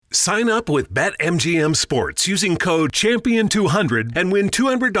Sign up with BetMGM Sports using code Champion200 and win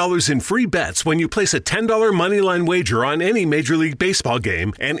 $200 in free bets when you place a $10 moneyline wager on any Major League Baseball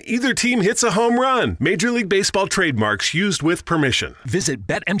game and either team hits a home run. Major League Baseball trademarks used with permission. Visit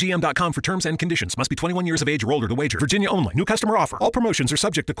BetMGM.com for terms and conditions. Must be 21 years of age or older to wager. Virginia only. New customer offer. All promotions are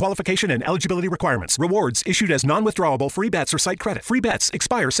subject to qualification and eligibility requirements. Rewards issued as non-withdrawable free bets or site credit. Free bets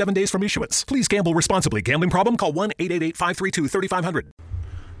expire 7 days from issuance. Please gamble responsibly. Gambling problem? Call 1-888-532-3500.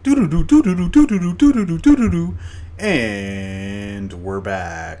 And we're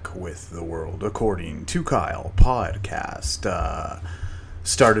back with the World According to Kyle podcast.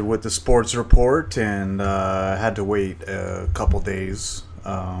 Started with the sports report and had to wait a couple days.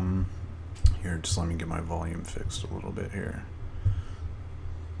 Here, just let me get my volume fixed a little bit here.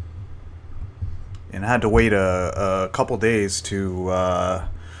 And I had to wait a couple days to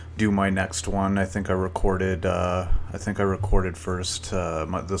do my next one. I think I recorded first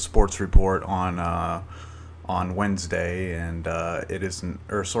the sports report on Wednesday, and it isn't,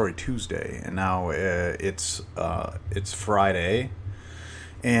 or sorry, Tuesday, and now it's Friday,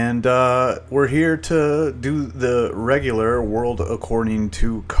 and we're here to do the regular World According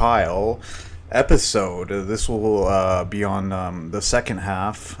to Kyle episode. This will be on the second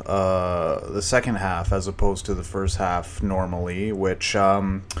half as opposed to the first half normally, which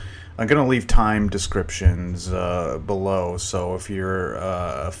I'm going to leave time descriptions below, so if you're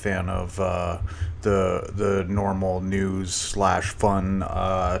a fan of the normal news / fun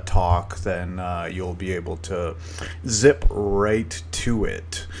talk, then you'll be able to zip right to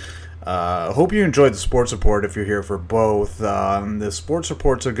it. Hope you enjoyed the sports report if you're here for both. The sports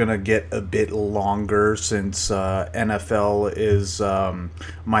reports are going to get a bit longer since NFL is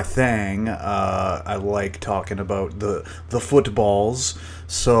my thing. I like talking about the footballs,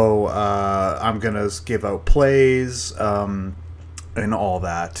 so I'm going to give out plays and all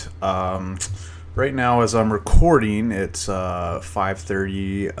that. Right now, as I'm recording, it's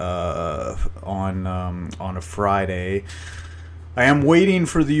 5:30 on a Friday. I am waiting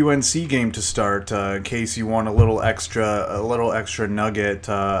for the UNC game to start. In case you want a little extra nugget.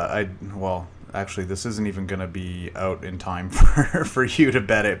 Actually, this isn't even going to be out in time for you to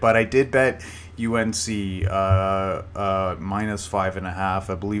bet it. But I did bet UNC minus 5.5.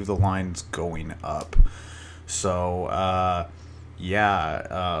 I believe the line's going up. So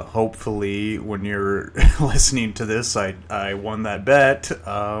hopefully when you're listening to this, I won that bet.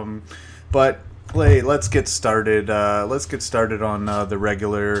 But let's get started. Let's get started on the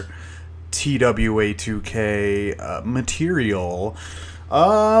regular TWA2K material.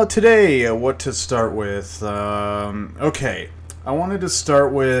 Today, what to start with? Okay, I wanted to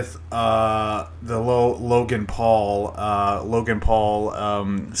start with the Logan Paul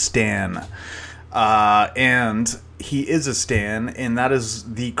stan, and he is a stan, and that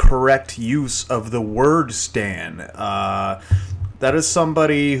is the correct use of the word stan. That is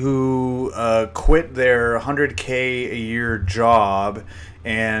somebody who quit their $100K a year job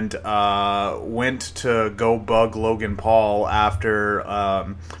and went to go bug Logan Paul after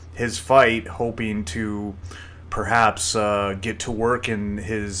his fight, hoping to perhaps get to work in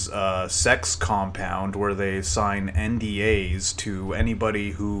his sex compound where they sign NDAs to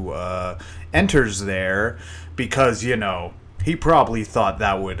anybody who enters there, because, you know, he probably thought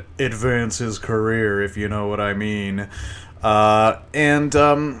that would advance his career, if you know what I mean. And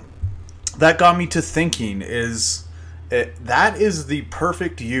that got me to thinking, that is the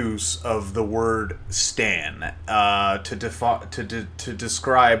perfect use of the word stan to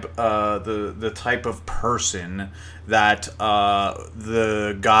describe the type of person that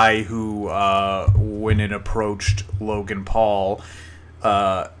the guy who went and approached Logan Paul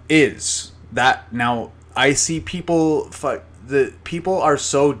is. That now I see people. The people are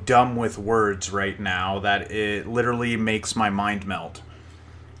so dumb with words right now that it literally makes my mind melt.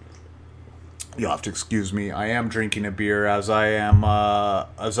 You'll have to excuse me. I am drinking a beer as I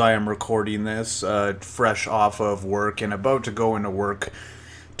am recording this, fresh off of work and about to go into work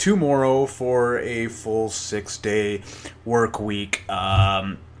tomorrow for a full 6-day work week.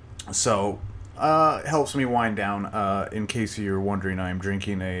 So helps me wind down. In case you're wondering, I am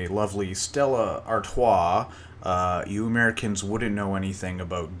drinking a lovely Stella Artois. You Americans wouldn't know anything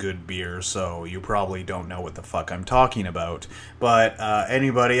about good beer, so you probably don't know what the fuck I'm talking about. But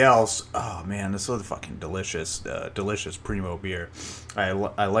anybody else, oh man, this is fucking delicious, delicious Primo beer. I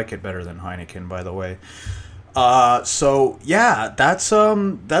like it better than Heineken, by the way. So yeah, that's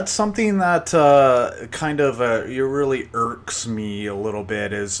something that kind of it really irks me a little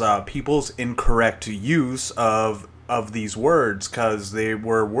bit, is people's incorrect use of of these words, because they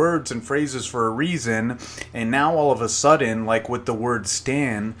were words and phrases for a reason, and now all of a sudden, like with the word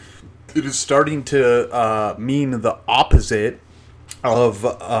stan, it is starting to mean the opposite of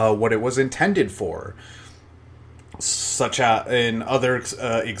what it was intended for. Such in other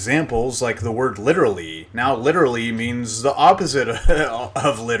examples, like the word literally. Now literally means the opposite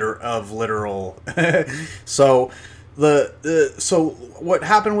of literal. So so what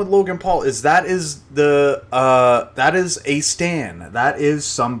happened with Logan Paul is that is a stan. That is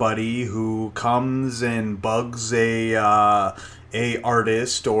somebody who comes and bugs a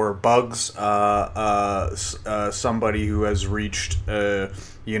artist, or bugs somebody who has reached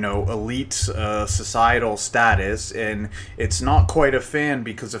elite societal status, and it's not quite a fan,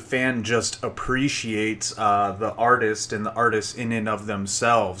 because a fan just appreciates the artist and the artist in and of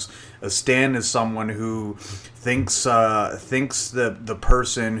themselves. A stan is someone who thinks the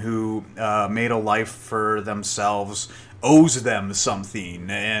person who made a life for themselves owes them something,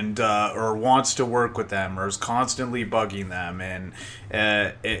 and or wants to work with them, or is constantly bugging them, and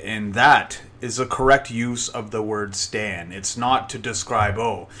that is a correct use of the word stan. It's not to describe,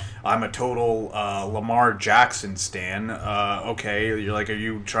 oh, I'm a total Lamar Jackson stan. Okay, you're like, are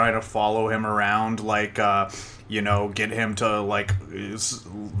you trying to follow him around, like get him to like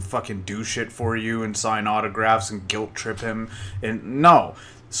fucking do shit for you and sign autographs and guilt trip him? And no.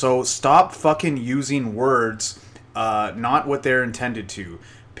 So stop fucking using words not what they're intended to.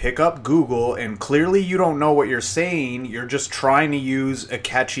 Pick up Google, and clearly you don't know what you're saying. You're just trying to use a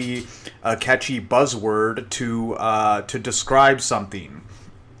catchy buzzword to describe something.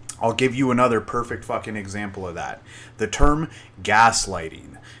 I'll give you another perfect fucking example of that. The term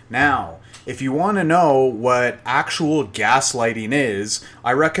gaslighting. Now, if you want to know what actual gaslighting is,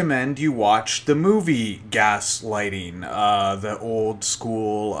 I recommend you watch the movie Gaslighting, the old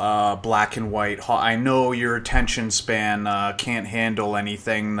school black and white. I know your attention span can't handle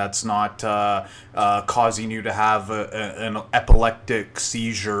anything that's not causing you to have an epileptic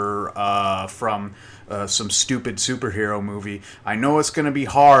seizure from some stupid superhero movie. I know it's going to be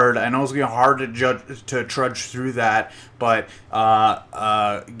hard. I know it's going to be hard to trudge through that, but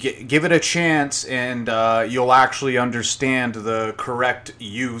give it a chance, and you'll actually understand the correct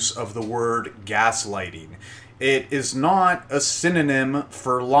use of the word gaslighting. It is not a synonym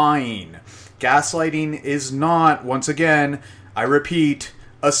for lying. Gaslighting is not, once again, I repeat,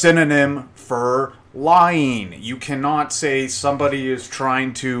 a synonym for lying. You cannot say somebody is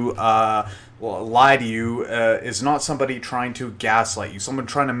trying to lie to you is not somebody trying to gaslight you. Someone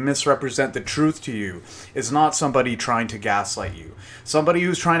trying to misrepresent the truth to you is not somebody trying to gaslight you. Somebody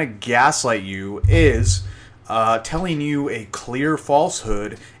who's trying to gaslight you is telling you a clear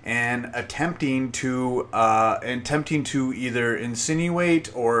falsehood and attempting to either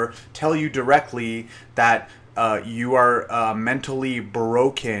insinuate or tell you directly that you are mentally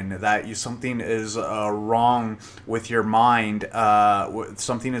broken, that something is wrong with your mind.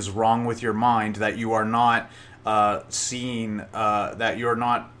 Something is wrong with your mind, that you are not seeing. That you're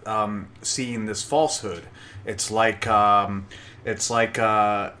not seeing this falsehood. It's like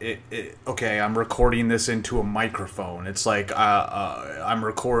okay, I'm recording this into a microphone. It's like I'm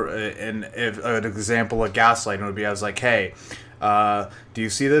and if an example of gaslighting would be, I was like, hey. Do you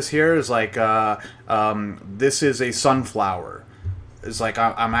see this here? It's like, this is a sunflower. It's like,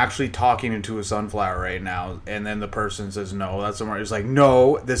 I'm actually talking into a sunflower right now. And then the person says, no, that's somewhere. It's like,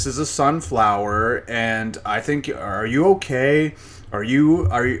 no, this is a sunflower. And I think, are you okay? Are you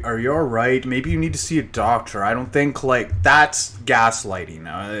all right? Maybe you need to see a doctor. I don't think, like, that's gaslighting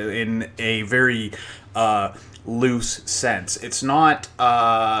in a very, loose sense. It's not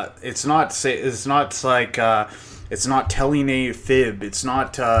telling a fib. It's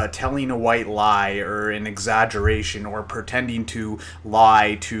not telling a white lie or an exaggeration or pretending to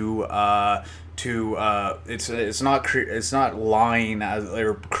lie it's not lying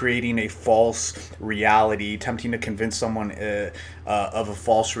or creating a false reality, attempting to convince someone of a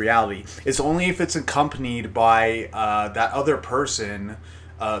false reality. It's only if it's accompanied by that other person,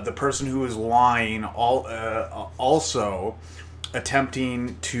 the person who is lying, also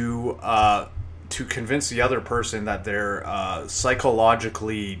attempting to convince the other person that they're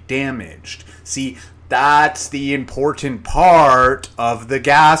psychologically damaged. See, that's the important part of the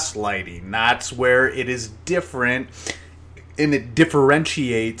gaslighting. That's where it is different, and it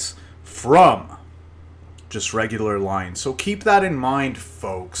differentiates from just regular lying. So keep that in mind,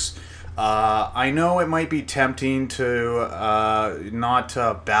 folks. I know it might be tempting to not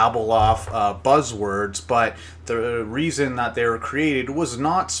babble off buzzwords, but the reason that they were created was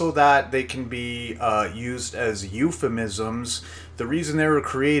not so that they can be used as euphemisms. The reason they were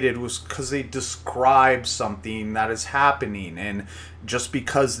created was because they describe something that is happening, and just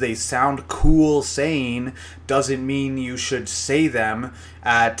because they sound cool saying doesn't mean you should say them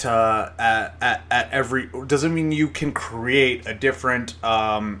at every. Doesn't mean you can create a different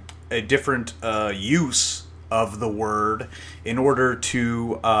use of the word in order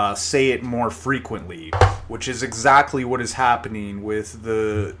to say it more frequently, which is exactly what is happening with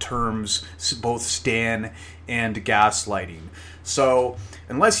the terms both stan and gaslighting. So,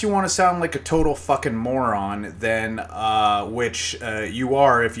 unless you want to sound like a total fucking moron, then, which you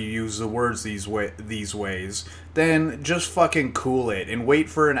are if you use the words these ways, then just fucking cool it and wait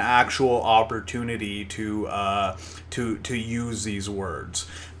for an actual opportunity to use these words,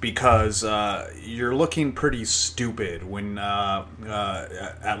 because you're looking pretty stupid when,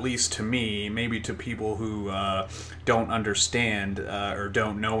 at least to me, maybe to people who don't understand or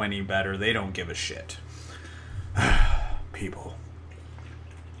don't know any better, they don't give a shit. People.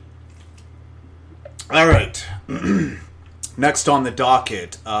 All right. Next on the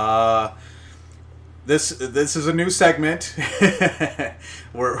docket, this is a new segment.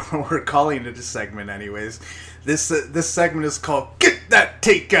 we're calling it a segment, anyways. This segment is called "Get That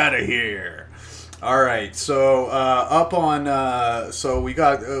Take Out of Here." All right. So up on so we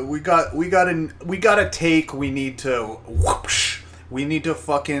got a take. We need to whoosh. We need to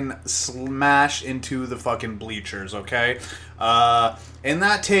fucking smash into the fucking bleachers, okay? And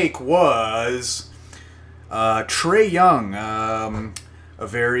that take was Trae Young, a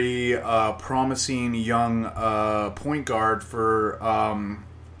very promising young point guard for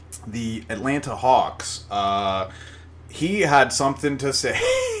the Atlanta Hawks. He had something to say.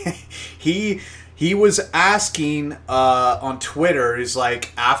 He was asking on Twitter, he's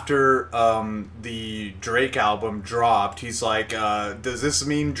like, after the Drake album dropped, he's like, does this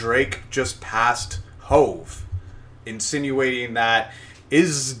mean Drake just passed Hove? Insinuating that,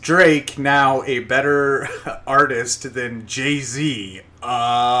 is Drake now a better artist than Jay-Z?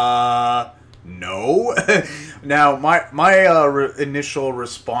 No. Now, my initial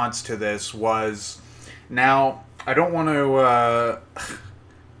response to this was, now, I don't want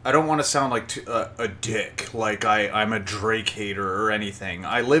to sound like a dick, like I'm a Drake hater or anything.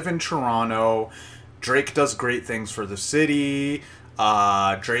 I live in Toronto. Drake does great things for the city.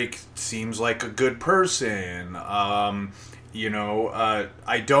 Drake seems like a good person. I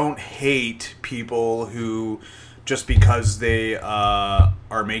don't hate people who, just because they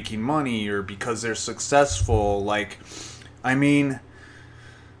are making money or because they're successful, like, I mean,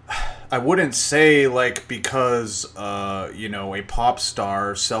 I wouldn't say, like, because, a pop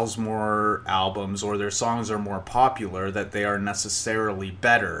star sells more albums or their songs are more popular that they are necessarily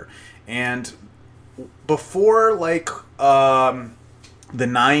better. And before, like, the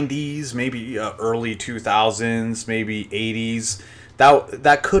 90s, maybe early 2000s, maybe 80s,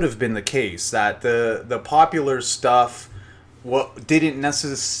 that could have been the case, that the popular stuff didn't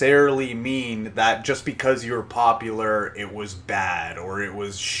necessarily mean that just because you were popular it was bad or it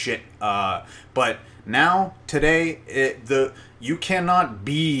was shit. But now, today, you cannot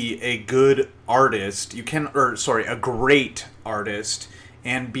be a good artist. A great artist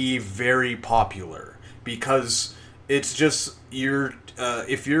and be very popular, because it's just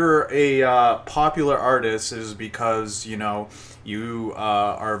if you're a popular artist, it is because you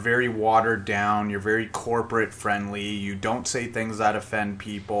are very watered down, you're very corporate friendly, you don't say things that offend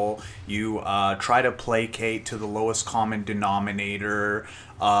people, you try to placate to the lowest common denominator,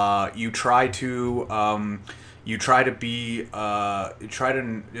 you try to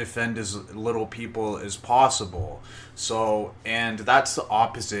offend as little people as possible. So, and that's the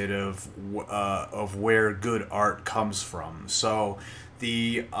opposite of where good art comes from. So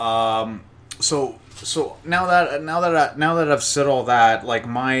So now that I've said all that, like,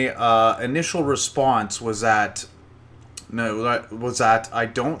 my initial response was that I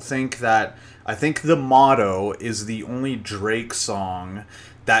think The Motto is the only Drake song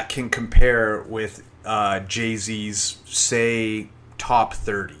that can compare with Jay-Z's, say, top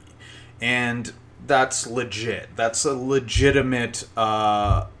 30, and that's legit. That's a legitimate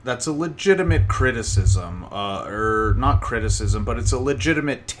criticism, or not criticism, but it's a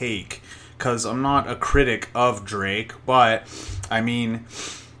legitimate take. Because I'm not a critic of Drake, but I mean,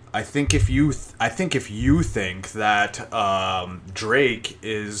 I think if you think that Drake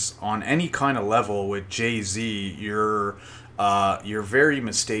is on any kind of level with Jay-Z, you're you're very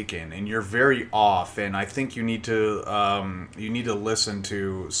mistaken and you're very off. And I think you need to listen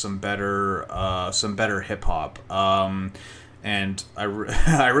to some better hip hop. And I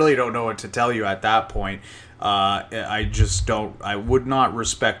really don't know what to tell you at that point. I just don't. I would not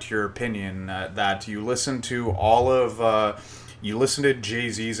respect your opinion that you listen to you listen to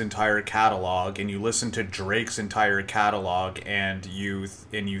Jay-Z's entire catalog and you listen to Drake's entire catalog, and you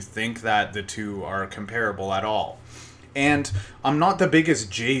think that the two are comparable at all. And I'm not the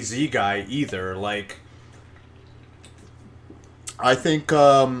biggest Jay-Z guy either. Like, I think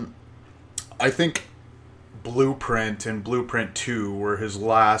Blueprint and Blueprint 2 were his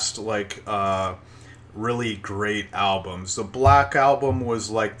last, like, really great albums. The Black Album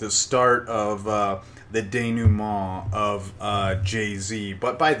was, like, the start of the denouement of Jay-Z.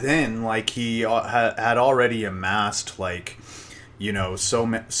 But by then, like, he had already amassed, like, you know, so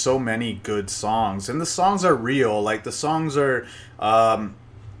many good songs. And the songs are real. Like, the songs are...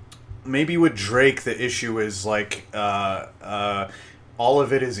 maybe with Drake, the issue is, like... all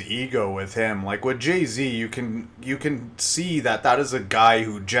of it is ego with him. Like with Jay-Z, you can see that is a guy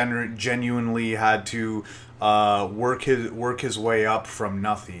who genuinely had to work his way up from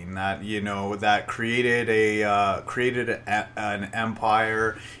nothing. That, you know, that created an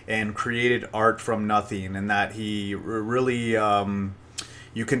empire and created art from nothing, and that he really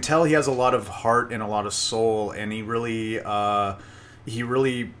you can tell he has a lot of heart and a lot of soul, and he really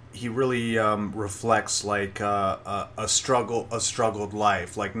reflects like a struggled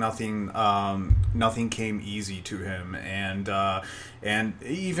life. Like nothing came easy to him, and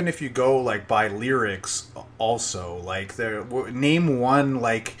even if you go like by lyrics, also like name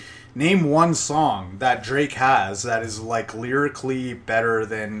one song that Drake has that is like lyrically better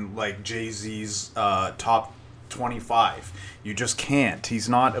than like Jay-Z's top 25. You just can't. He's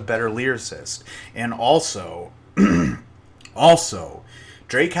not a better lyricist. And also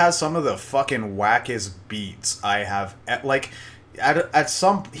Drake has some of the fucking wackest beats I have. At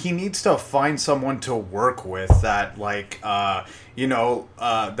some, he needs to find someone to work with that, like,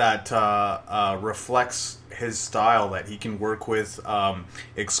 reflects his style, that he can work with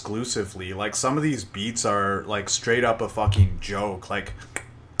exclusively. Like, some of these beats are, like, straight up a fucking joke. Like,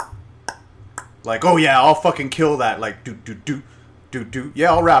 oh yeah, I'll fucking kill that. Like, do.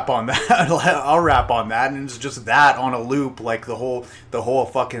 Yeah, I'll rap on that. I'll rap on that, and it's just that on a loop, like the whole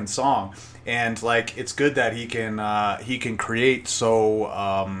fucking song. And like, it's good that he can create so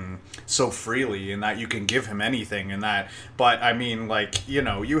freely, and that you can give him anything, and that. But I mean, like, you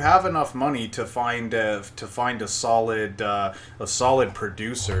know, you have enough money to find a solid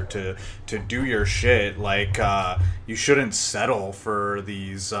producer to do your shit. Like, you shouldn't settle for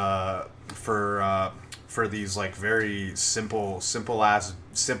these like very simple ass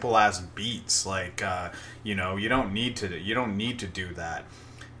beats. Like, you know, you don't need to do that.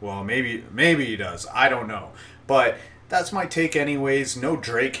 Well, maybe he does. I don't know. But that's my take anyways. No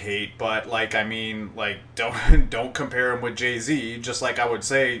Drake hate, but like, I mean, like, don't compare him with Jay-Z. Just like I would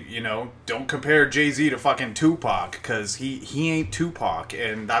say, you know, don't compare Jay-Z to fucking Tupac, because he ain't Tupac.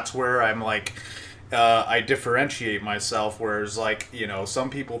 And that's where I'm like, I differentiate myself, whereas, like, you know, some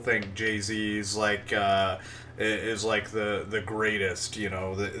people think Jay-Z is like the greatest, you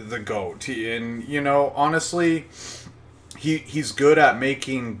know, the GOAT. And, you know, honestly, he's good at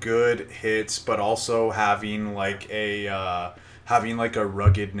making good hits, but also having like a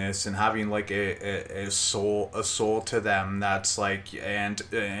ruggedness, and having like a soul to them that's like,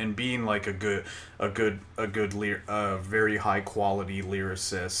 and being like a very high quality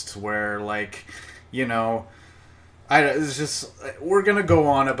lyricist, where, like, you know, it's just, we're gonna go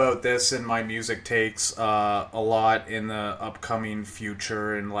on about this in my music takes a lot in the upcoming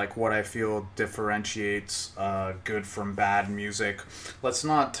future, and like what I feel differentiates good from bad music. Let's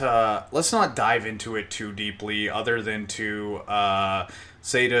not dive into it too deeply, other than to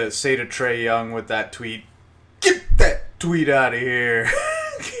say to Trae Young with that tweet, get that tweet out of here.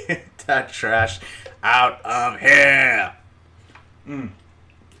 Get that trash out of here.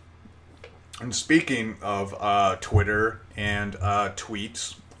 And speaking of Twitter and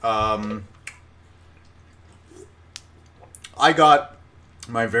tweets, I got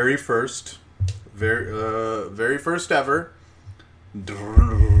my very first ever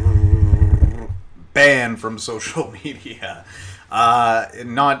ban from social media.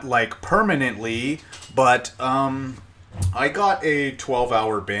 Not like permanently, but I got a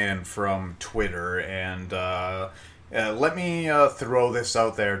 12-hour ban from Twitter, and let me throw this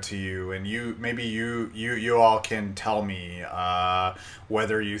out there to you, and you all can tell me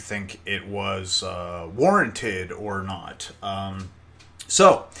whether you think it was warranted or not.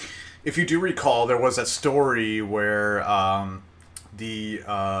 So, if you do recall, there was a story where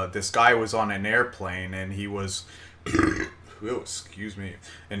this guy was on an airplane and he was, oh, excuse me,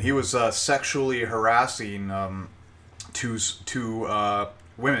 and he was sexually harassing two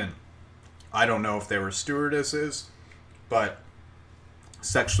women. I don't know if they were stewardesses, but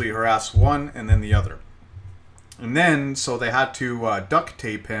sexually harassed one and then the other. And then, so they had to duct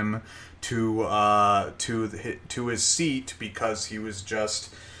tape him to his seat because he was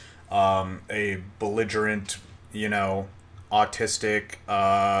just a belligerent, autistic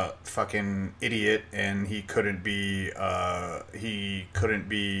fucking idiot, and he couldn't be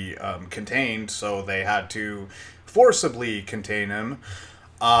contained, so they had to forcibly contain him.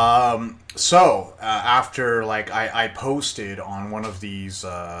 After I posted on one of these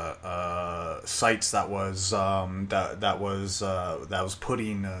sites that was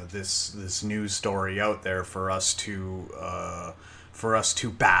putting this news story out there for us to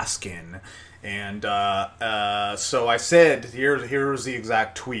bask in, and so I said, here's the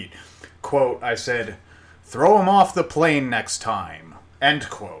exact tweet, quote, I said, "Throw him off the plane next time," end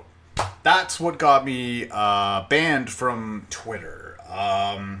quote. That's what got me banned from Twitter.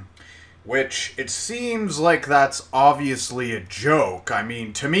 Which it seems like that's obviously a joke. I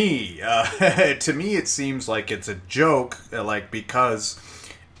mean, to me it seems like it's a joke, because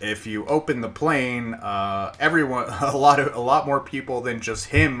if you open the plane, everyone, a lot more people than just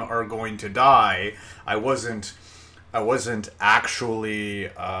him are going to die. I wasn't actually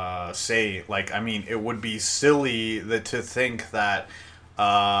it would be silly to think that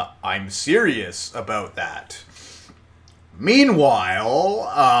I'm serious about that.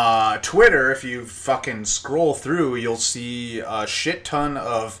 Meanwhile, Twitter, if you fucking scroll through, you'll see a shit ton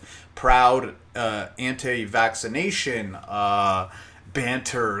of proud anti-vaccination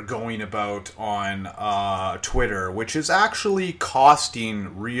banter going about on Twitter, which is actually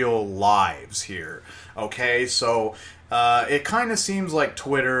costing real lives here. Okay, so it kind of seems like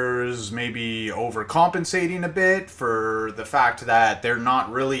Twitter's maybe overcompensating a bit for the fact that they're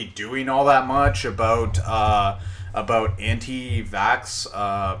not really doing all that much about anti-vax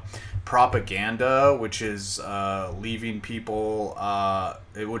propaganda, which is leaving people,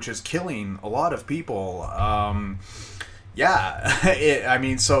 which is killing a lot of people.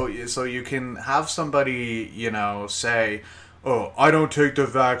 So you can have somebody, say, "Oh, I don't take the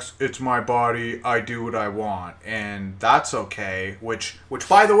vax, it's my body, I do what I want," and that's okay, which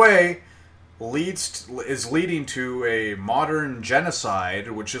by the way, is leading to a modern genocide,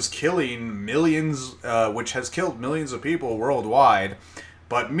 which is killing millions, which has killed millions of people worldwide.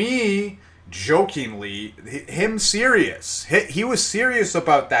 But me, jokingly, him serious. He was serious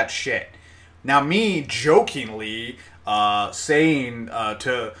about that shit. Now me, jokingly, saying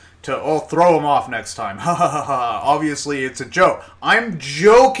to throw him off next time. Ha ha ha ha. Obviously, it's a joke. I'm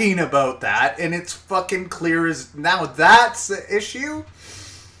joking about that, and it's fucking clear as now. That's the issue.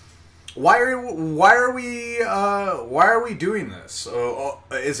 Why are we doing this?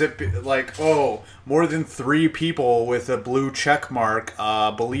 Is it like, more than 3 people with a blue check mark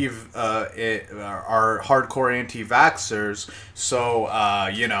believe are hardcore anti-vaxxers? So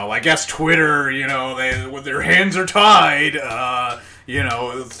I guess Twitter, with their hands are tied.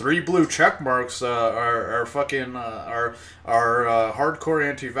 3 blue check marks are fucking hardcore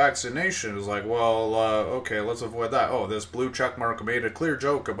anti-vaccination. Is like, well, okay, let's avoid that. Oh, this blue check mark made a clear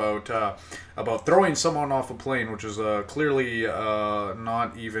joke about throwing someone off a plane, which is clearly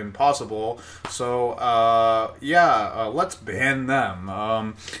not even possible. So let's ban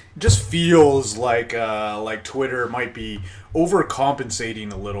them. Just feels like Twitter might be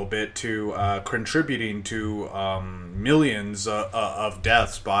overcompensating a little bit to contributing to millions of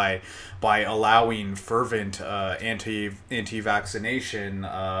deaths by allowing fervent anti-vaccination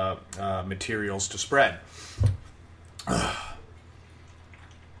materials to spread.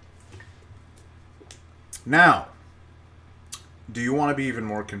 Now, do you want to be even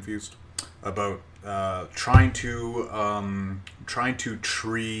more confused about trying to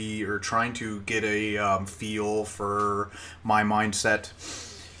get a feel for my mindset?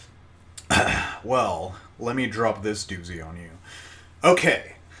 Well, let me drop this doozy on you.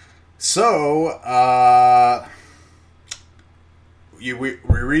 Okay, so we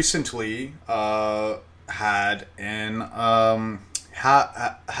recently had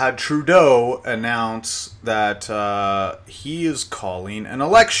Trudeau announce that he is calling an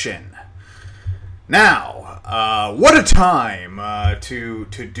election. Now, what a time to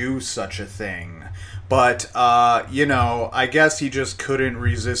do such a thing. But, I guess he just couldn't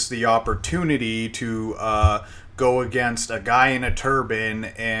resist the opportunity to go against a guy in a turban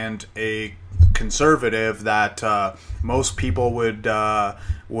and a conservative that most people would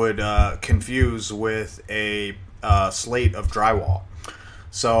confuse with a slate of drywall.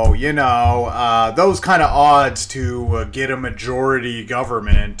 So, those kind of odds to get a majority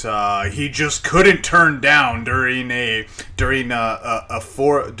government, he just couldn't turn down during the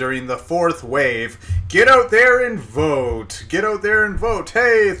fourth wave. Get out there and vote. Get out there and vote.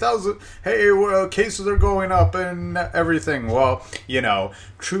 Hey, cases are going up and everything. Well,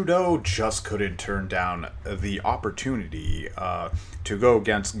 Trudeau just couldn't turn down the opportunity to go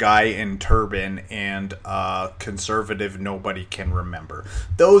against Guy in Turban and conservative nobody can remember.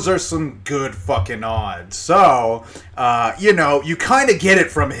 Those are some good fucking odds. So, you kind of get it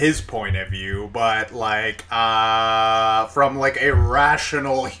from his point of view, but from a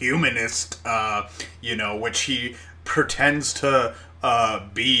rational humanist, which he pretends to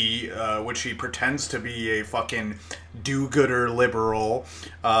which he pretends to be a fucking do-gooder liberal,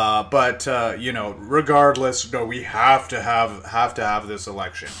 but regardless, no, we have to have this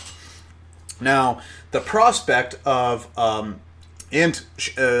election. Now, the prospect of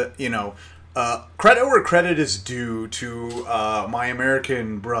credit where credit is due to my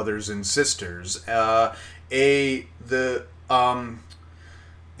American brothers and sisters.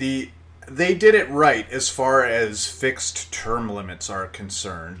 They did it right as far as fixed term limits are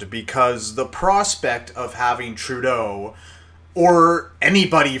concerned, because the prospect of having Trudeau, or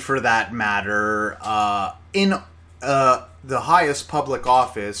anybody for that matter, in the highest public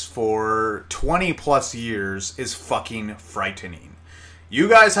office for 20 plus years is fucking frightening. You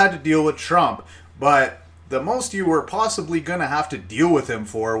guys had to deal with Trump, but the most you were possibly going to have to deal with him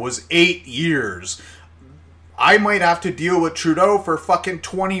for was 8 years. I might have to deal with Trudeau for fucking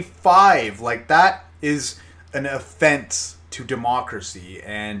 25. That is an offense to democracy,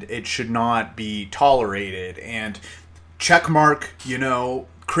 and it should not be tolerated. And checkmark,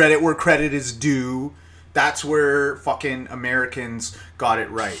 credit where credit is due. That's where fucking Americans got it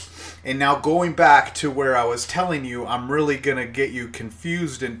right. And now going back to where I was telling you, I'm really going to get you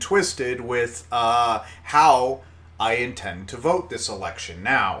confused and twisted with how I intend to vote this election.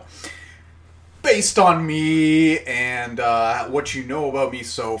 Now, based on me and what you know about me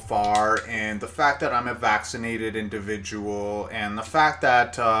so far, and the fact that I'm a vaccinated individual, and the fact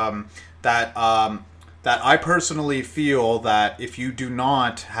that that I personally feel that if you do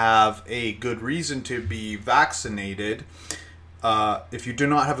not have a good reason to be vaccinated, if you do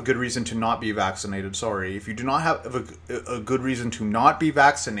not have a good reason to not be vaccinated, if you do not have a good reason to not be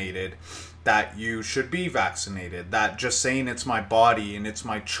vaccinated, that you should be vaccinated. That just saying it's my body and it's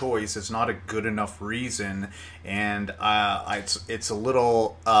my choice is not a good enough reason, and it's a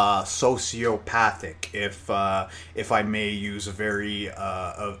little sociopathic, if I may use a very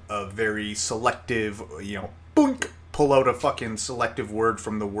selective, boink, pull out a fucking selective word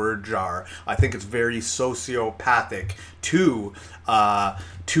from the word jar. I think it's very sociopathic to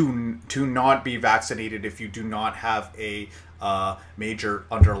not be vaccinated if you do not have a major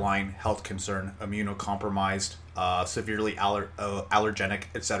underlying health concern, immunocompromised, severely allergenic,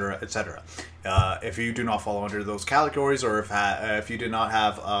 etc., etc. If you do not fall under those categories, or if you do not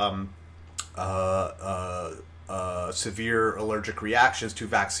have severe allergic reactions to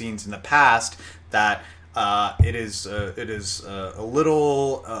vaccines in the past, that it is a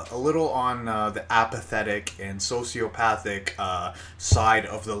little on the apathetic and sociopathic side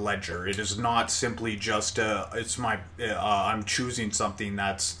of the ledger. It is not simply just I'm choosing something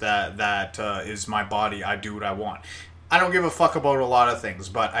that is my body. I do what I want. I don't give a fuck about a lot of things,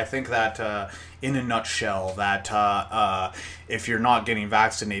 but I think that in a nutshell, that if you're not getting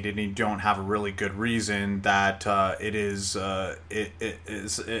vaccinated and you don't have a really good reason, that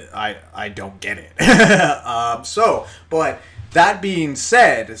I don't get it. But that being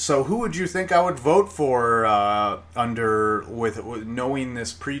said, so who would you think I would vote for with knowing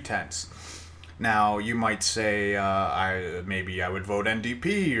this pretense? Now, you might say, maybe I would vote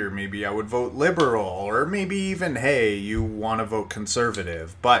NDP, or maybe I would vote Liberal, or maybe even, hey, you want to vote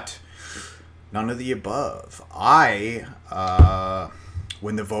Conservative, but none of the above.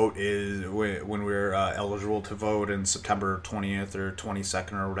 When we're eligible to vote in September 20th or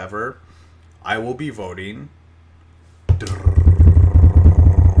 22nd or whatever, I will be voting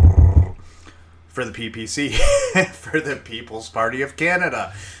for the PPC, for the People's Party of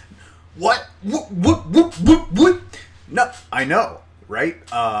Canada. What? No, I know, right?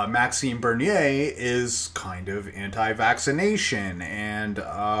 Maxime Bernier is kind of anti-vaccination and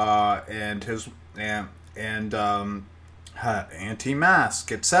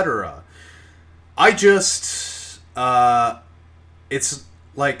anti-mask, etc. It's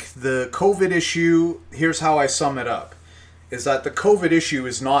like the COVID issue. Here's how I sum it up. is that the COVID issue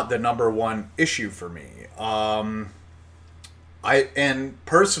is not the number one issue for me.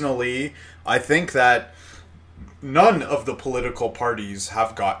 Personally, I think that none of the political parties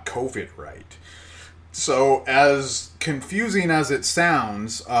have got COVID right. So, as confusing as it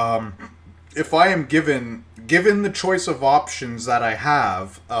sounds, if I am given the choice of options that I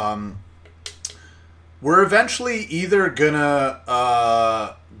have, we're eventually either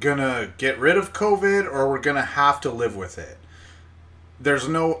gonna get rid of COVID, or we're gonna have to live with it. There's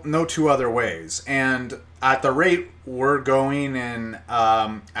no two other ways. And at the rate we're going, and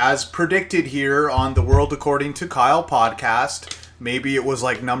as predicted here on the World According to Kyle podcast, maybe it was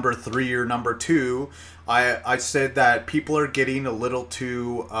like number 3 or number 2, I said that people are getting a little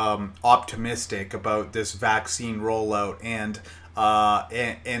too optimistic about this vaccine rollout and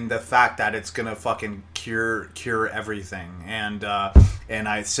the fact that it's gonna fucking cure everything. And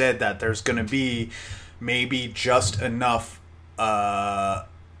I said that there's gonna be maybe just enough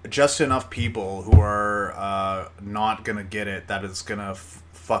people who are not gonna get it, that it's gonna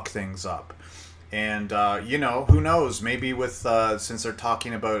fuck things up. And who knows? Maybe with since they're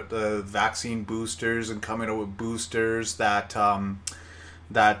talking about vaccine boosters and coming up with boosters, that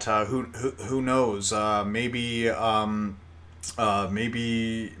who knows? Maybe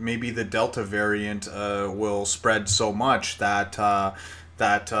the Delta variant will spread so much that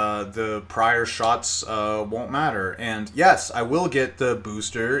the prior shots won't matter. And yes, I will get the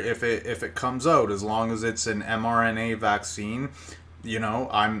booster if it comes out, as long as it's an mRNA vaccine.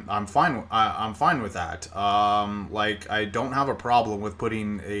 I'm fine. I'm fine with that. I don't have a problem with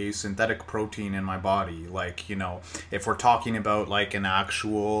putting a synthetic protein in my body. If we're talking about like an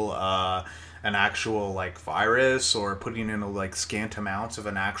actual like virus, or putting in scant amounts of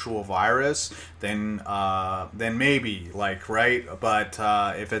an actual virus, then maybe right. But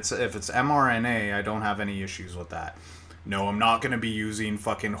if it's mRNA, I don't have any issues with that. No, I'm not gonna be using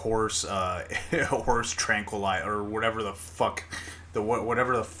fucking horse tranquilizer or whatever the fuck.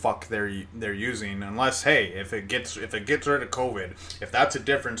 Whatever the fuck they're using, unless, hey, if it gets rid of COVID, if that's a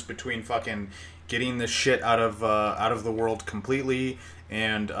difference between fucking getting this shit out of the world completely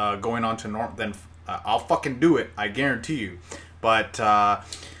and going on to norm, then I'll fucking do it. I guarantee you. But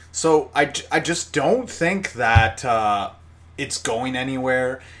so I just don't think that it's going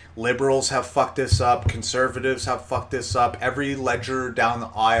anywhere. Liberals have fucked this up. Conservatives have fucked this up. Every ledger down the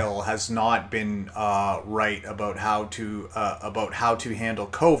aisle has not been right about how to handle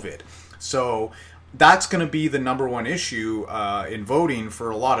COVID. So that's going to be the number one issue in voting for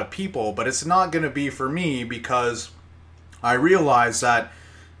a lot of people. But it's not going to be for me, because I realize that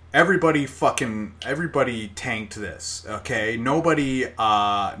everybody tanked this. Okay, nobody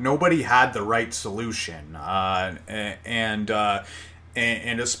had the right solution,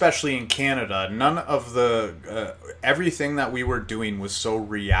 and especially in Canada, none of the everything that we were doing was so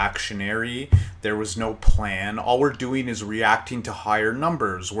reactionary. There was no plan. All we're doing is reacting to higher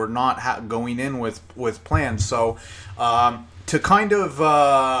numbers. We're not going in with plans. So to kind of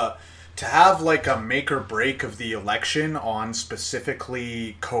to have like a make or break of the election on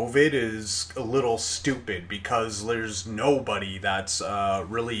specifically COVID is a little stupid, because there's nobody that's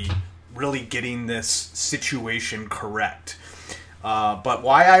really getting this situation correct. But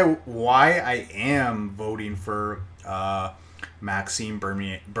why I am voting for Maxime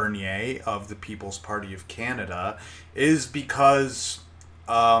Bernier of the People's Party of Canada is because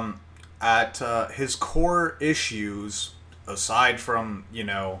at his core issues, aside from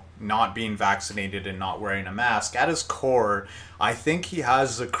not being vaccinated and not wearing a mask, at his core, I think he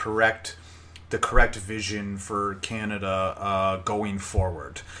has the correct vision for Canada going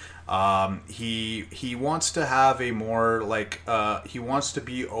forward. He wants to have a more he wants to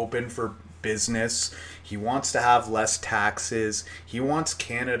be open for business. He wants to have less taxes. He wants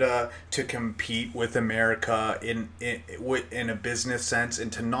Canada to compete with America in a business sense,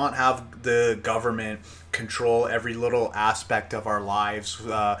 and to not have the government control every little aspect of our lives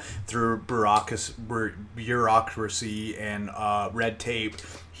through bureaucracy and red tape.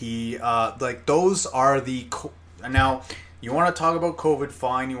 He those are the now. You want to talk about COVID?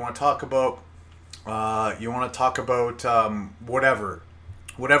 Fine. You want to talk about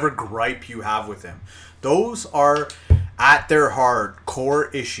whatever gripe you have with him. Those are at their heart core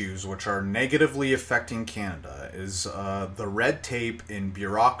issues which are negatively affecting Canada. Is the red tape and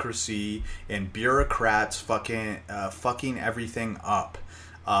bureaucracy and bureaucrats fucking everything up.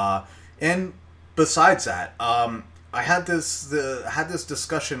 And besides that, I had this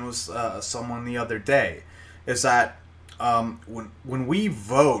discussion with someone the other day. Is that when we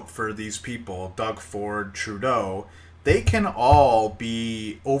vote for these people, Doug Ford, Trudeau, they can all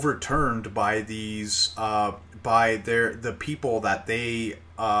be overturned by these by the people that they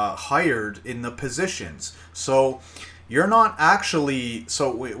hired in the positions. So you're not actually,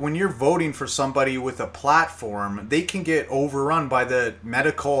 so when you're voting for somebody with a platform, they can get overrun by the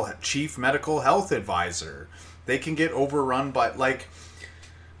chief medical health advisor. They can get overrun by, like,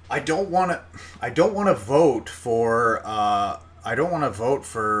 I don't want to vote for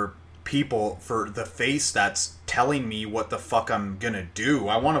people, for the face that's telling me what the fuck I'm gonna do.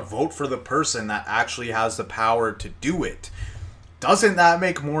 I want to vote for the person that actually has the power to do it. Doesn't that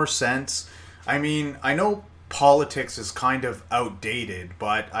make more sense? I mean, I know politics is kind of outdated,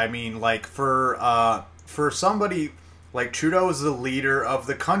 but I mean, like, for somebody like Trudeau is the leader of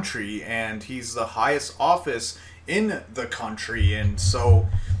the country, and he's the highest office in the country, and so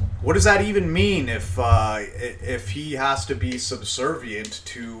what does that even mean if he has to be subservient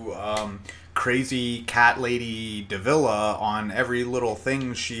to crazy cat lady Davila on every little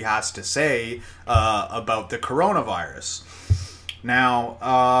thing she has to say about the coronavirus?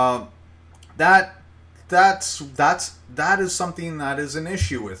 Now, that is something that is an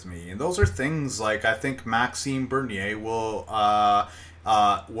issue with me, and those are things like I think Maxime Bernier will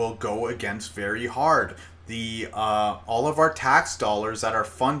go against very hard. All of our tax dollars that are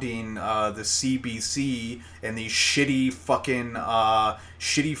funding the CBC and these shitty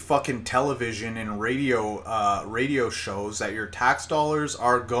fucking television and radio shows, that your tax dollars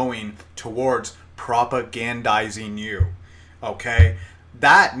are going towards propagandizing you. Okay?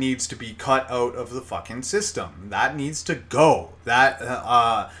 That needs to be cut out of the fucking system. That needs to go.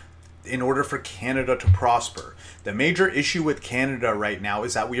 That in order for Canada to prosper. The major issue with Canada right now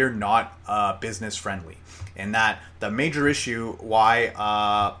is that we are not business friendly. And that the major issue why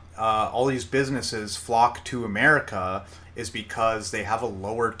all these businesses flock to America is because they have a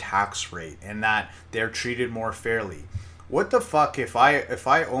lower tax rate and that they're treated more fairly. What the fuck, if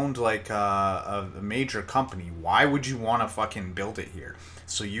I owned like a major company, why would you want to fucking build it here?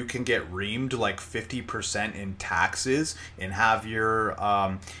 So you can get reamed like 50% in taxes and have your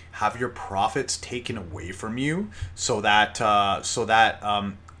profits taken away from you, so that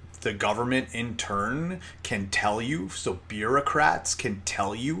the government in turn can tell you, so bureaucrats can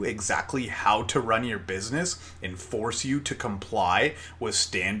tell you exactly how to run your business and force you to comply with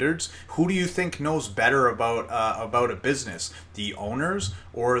standards. Who do you think knows better about a business? The owners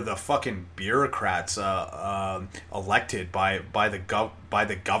or the fucking bureaucrats elected by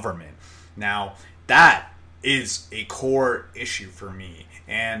the government? Now, that is a core issue for me,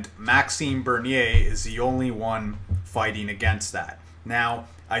 and Maxime Bernier is the only one fighting against that. Now,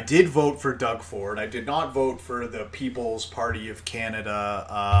 I did vote for Doug Ford. I did not vote for the People's Party of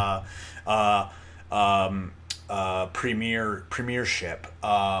Canada premiership.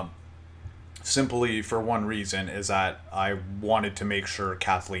 Simply for one reason, is that I wanted to make sure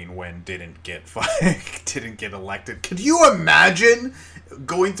Kathleen Wynne didn't get elected. Could you imagine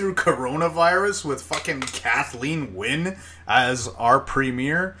going through coronavirus with fucking Kathleen Wynne as our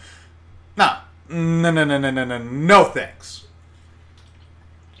premier? No thanks.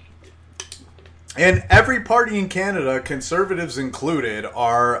 And every party in Canada, Conservatives included,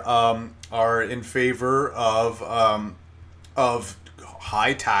 are in favor of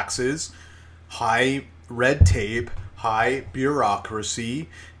high taxes, high red tape, high bureaucracy,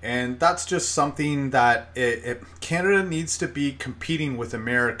 and that's just something that Canada needs to be competing with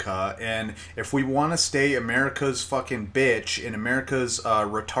America. And if we want to stay America's fucking bitch and America's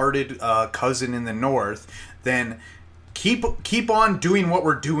retarded cousin in the north, then keep on doing what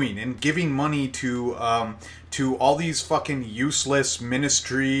we're doing and giving money to all these fucking useless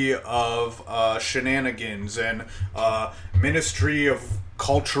Ministry of Shenanigans and Ministry of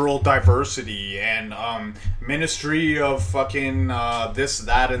Cultural Diversity and Ministry of fucking this,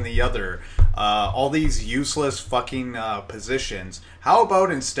 that, and the other. All these useless fucking positions. How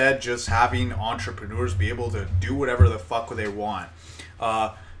about instead just having entrepreneurs be able to do whatever the fuck they want?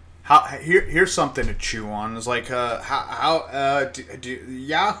 Here's something to chew on. It's like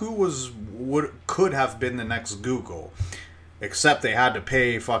Yahoo could have been the next Google, except they had to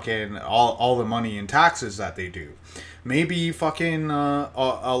pay fucking all the money in taxes that they do. Maybe fucking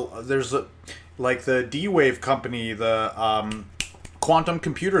there's like the D-Wave company, the quantum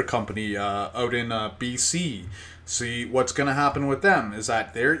computer company out in BC. See, what's going to happen with them is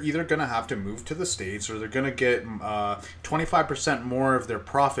that they're either going to have to move to the States, or they're going to get 25% more of their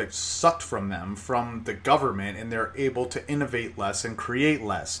profits sucked from them from the government, and they're able to innovate less and create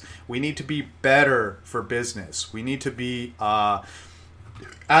less. We need to be better for business. We need to be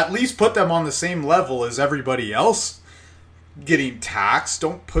at least put them on the same level as everybody else. getting taxed.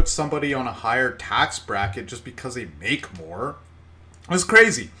 Don't put somebody on a higher tax bracket just because they make more. It's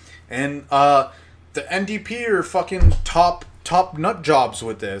crazy. And the NDP are fucking top nut jobs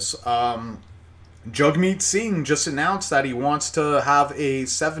with this. Jagmeet Singh just announced that he wants to have a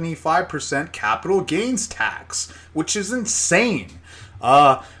 75% capital gains tax, which is insane.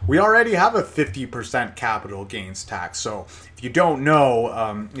 We already have a 50% capital gains tax. So if you don't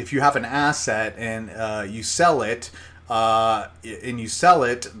know, if you have an asset and you sell it, and you sell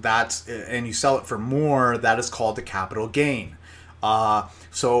it for more, that is called a capital gain.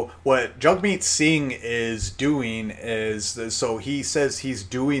 So what Jagmeet Singh is doing is, so he says he's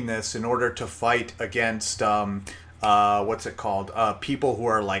doing this in order to fight against, what's it called? People who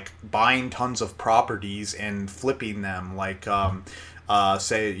are like buying tons of properties and flipping them, like,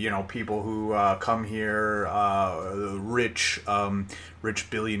 say, people who come here,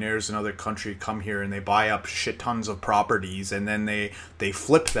 rich billionaires in other country come here and they buy up shit tons of properties, and then they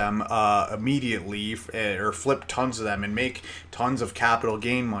flip them immediately, or flip tons of them and make tons of capital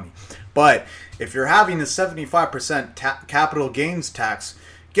gain money. But if you're having a 75% capital gains tax,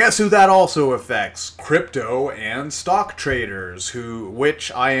 guess who that also affects? Crypto and stock traders,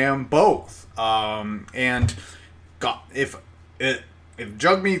 which I am both. If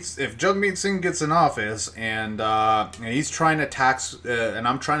Jagmeet Singh gets in office and he's trying to tax, and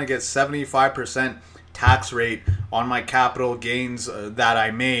I'm trying to get 75% tax rate on my capital gains that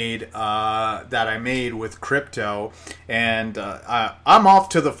I made with crypto, and I'm off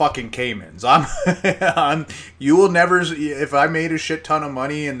to the fucking Caymans. You will never. If I made a shit ton of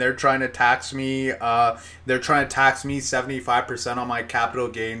money and they're trying to tax me, 75% on my capital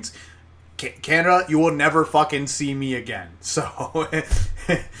gains. Canada, you will never fucking see me again. So,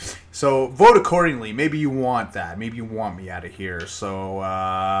 so vote accordingly. Maybe you want that. Maybe you want me out of here. So,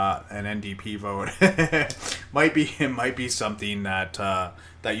 an NDP vote might be something that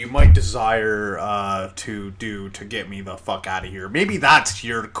you might desire to do to get me the fuck out of here. Maybe that's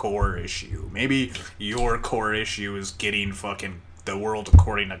your core issue. Maybe your core issue is getting fucking the world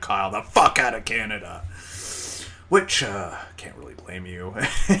according to Kyle the fuck out of Canada. Which, can't really blame you.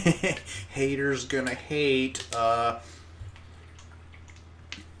 Haters gonna hate.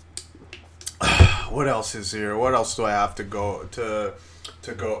 What else is here? What else do I have to go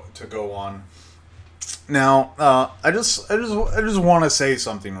on? Now, I just want to say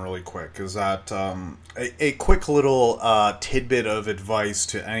something really quick. Is that a quick little tidbit of advice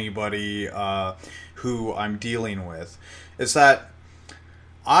to anybody who I'm dealing with is that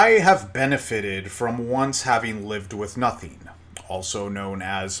I have benefited from once having lived with nothing, also known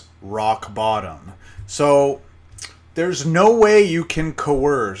as rock bottom. So there's no way you can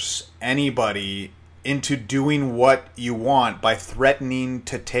coerce anybody into doing what you want by threatening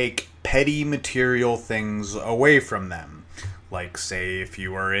to take petty material things away from them. Like, say, if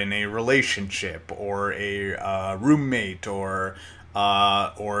you are in a relationship or a roommate or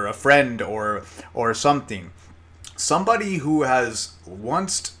a friend or something. Somebody who has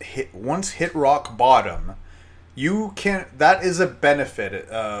once hit rock bottom, that is a benefit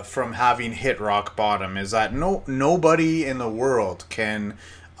from having hit rock bottom, is that nobody in the world can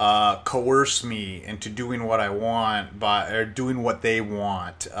coerce me into doing what I want or doing what they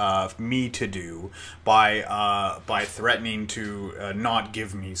want me to do by threatening to not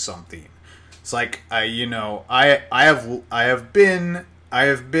give me something. It's like I have been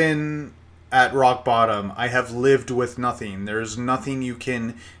at rock bottom. I have lived with nothing. There's nothing you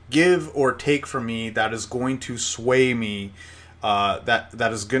can give or take from me that is going to sway me. That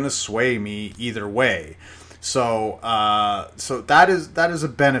is going to sway me either way. So that is a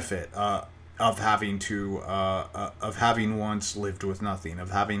benefit of having once lived with nothing,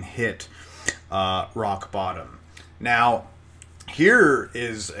 of having hit rock bottom. Now, Here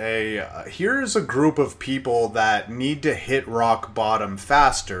is a group of people that need to hit rock bottom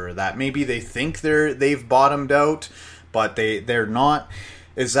faster, that maybe they think they've bottomed out, but they're not.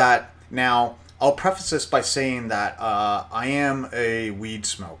 Is that, now, I'll preface this by saying that I am a weed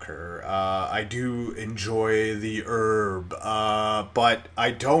smoker. I do enjoy the herb, but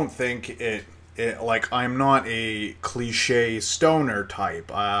I don't think it like, I'm not a cliche stoner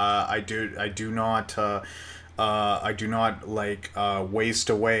type. I do not like waste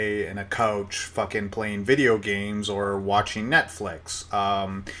away in a couch fucking playing video games or watching Netflix.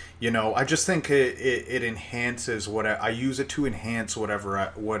 I just think it enhances what I use it to enhance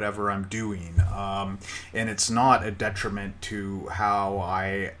whatever I'm doing. And it's not a detriment to how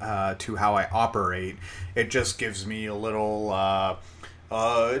I operate. It just gives me a little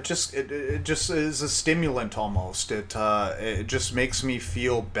it just is a stimulant almost. It just makes me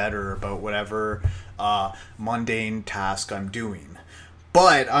feel better about whatever mundane task I'm doing.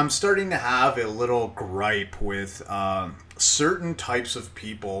 But I'm starting to have a little gripe with certain types of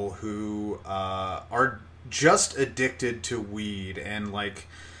people who are just addicted to weed and like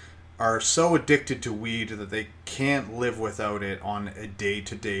are so addicted to weed that they can't live without it on a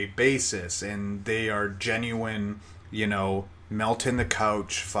day-to-day basis, and they are genuine, you know, melt in the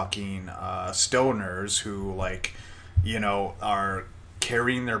couch fucking stoners who like, you know, are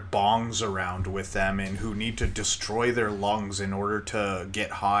carrying their bongs around with them and who need to destroy their lungs in order to get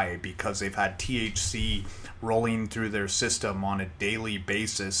high because they've had THC rolling through their system on a daily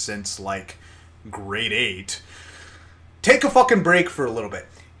basis since like grade 8. Take a fucking break for a little bit.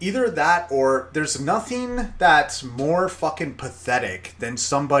 Either that or there's nothing that's more fucking pathetic than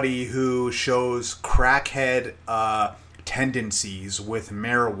somebody who shows crackhead tendencies with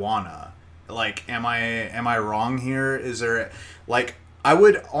marijuana. Like, am I wrong here? Is there, like, I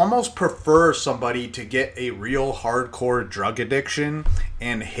would almost prefer somebody to get a real hardcore drug addiction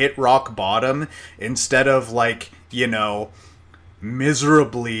and hit rock bottom instead of, like, you know,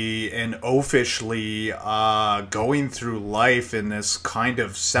 miserably and oafishly going through life in this kind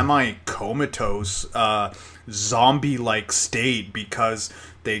of semi-comatose zombie-like state because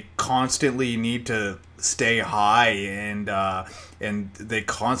they constantly need to stay high and they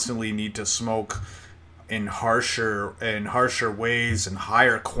constantly need to smoke in harsher ways and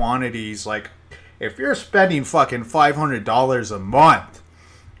higher quantities. Like, if you're spending fucking $500 a month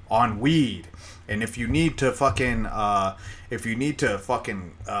on weed, and if you need to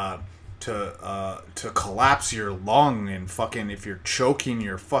collapse your lung and fucking if you're choking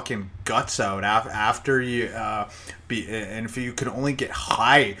your fucking guts out after you and if you can only get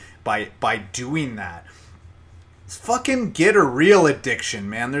high by doing that, fucking get a real addiction,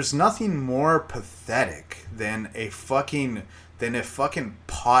 man. There's nothing more pathetic than a fucking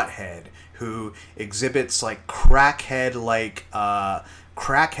pothead who exhibits like crackhead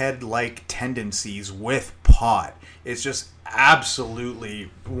like tendencies with pot. It's just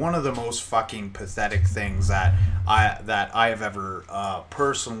absolutely one of the most fucking pathetic things that I have ever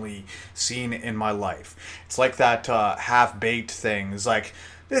personally seen in my life. It's like that half-baked thing. It's like,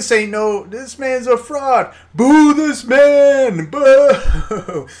 this man's a fraud. Boo this man.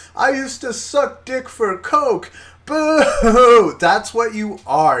 Boo. I used to suck dick for coke. Boo. That's what you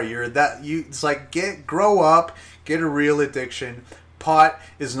are. It's like, grow up, get a real addiction. Pot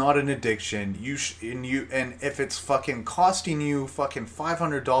is not an addiction. And if it's fucking costing you fucking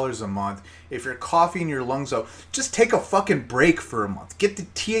 $500 a month, if you're coughing your lungs out, just take a fucking break for a month. Get the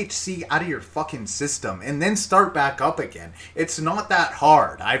THC out of your fucking system and then start back up again. It's not that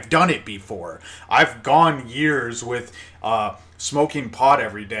hard. I've done it before. I've gone years with smoking pot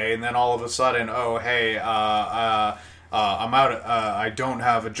every day, and then all of a sudden, oh hey, I'm out. I don't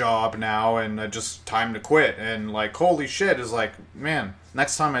have a job now, and just time to quit. And like, holy shit! Is like, man,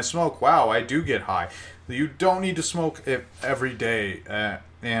 next time I smoke, wow, I do get high. You don't need to smoke it every day.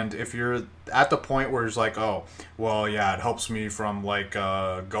 And if you're at the point where it's like, oh, well, yeah, it helps me from like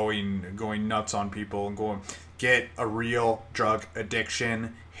going nuts on people and get a real drug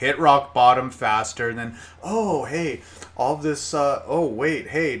addiction. Hit rock bottom faster, and then, oh, hey, all this, oh, wait,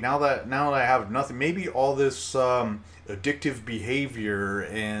 hey, now that I have nothing, maybe all this, addictive behavior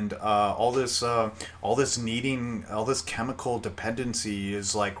and, all this chemical dependency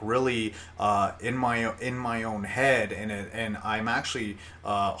is, like, really, in my own head, and I'm actually,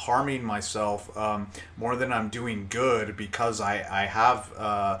 harming myself, more than I'm doing good because I have,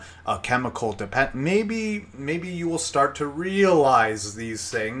 a chemical maybe you will start to realize these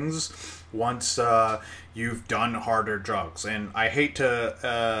things once you've done harder drugs. And I hate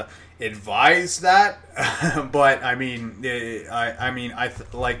to advise that, but I mean,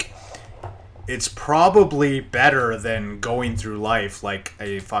 it's probably better than going through life like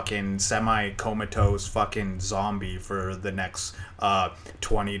a fucking semi-comatose fucking zombie for the next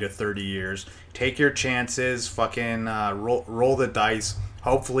 20 to 30 years. Take your chances, fucking roll the dice.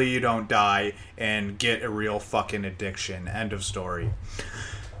 Hopefully you don't die and get a real fucking addiction. End of story.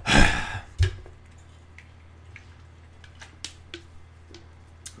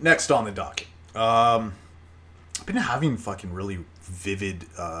 Next on the docket. I've been having fucking really vivid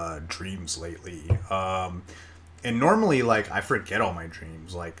dreams lately. And normally, like, I forget all my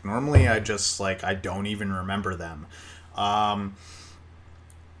dreams. Like, normally I just, like, I don't even remember them. But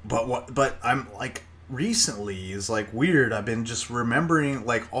I'm, like, recently is, like, weird. I've been just remembering,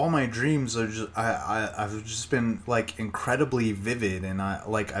 like, all my dreams are just, I've just been, like, incredibly vivid. And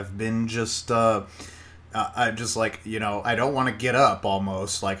I've been just, I just like, I don't want to get up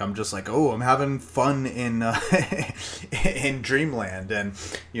almost. Like, I'm just like, oh, I'm having fun in in dreamland. And,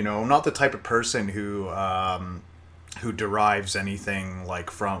 I'm not the type of person who derives anything like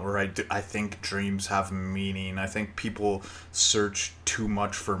from, or I think dreams have meaning. I think people search too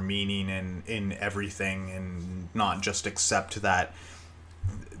much for meaning in everything and not just accept that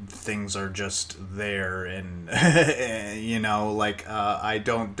things are just there. And like I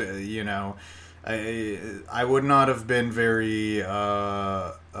don't I would not have been very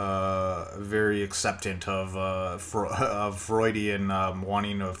very acceptant of Freudian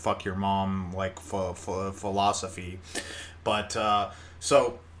wanting to fuck your mom like philosophy, but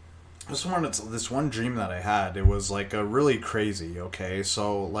so this one dream that I had, it was like a really crazy. Okay,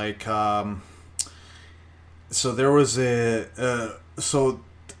 so like so there was a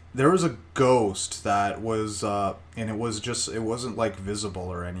ghost that was and it wasn't like visible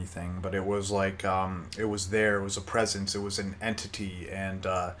or anything, but it was like it was there, it was a presence, it was an entity. And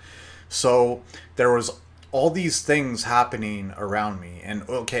so there was all these things happening around me. And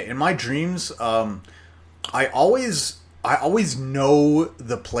okay, in my dreams, I always know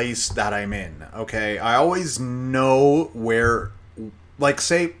the place that I'm in. Okay, I always know where, like,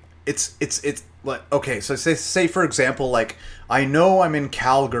 say it's like, okay, so say for example, like, I know I'm in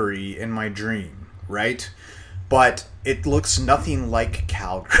Calgary in my dream, right? But it looks nothing like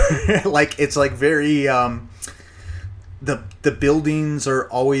Calgary. Like, it's like very the buildings are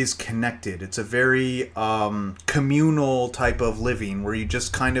always connected. It's a very communal type of living where you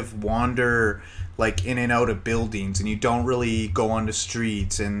just kind of wander like in and out of buildings, and you don't really go on the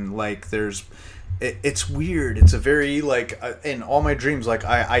streets, and like it's weird. It's a very like in all my dreams, like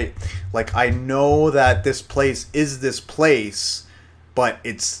I know that this place is this place, but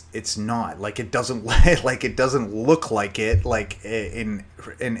it's not. Like, it doesn't like it doesn't look like it, like in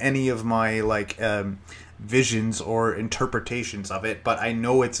any of my like visions or interpretations of it. But I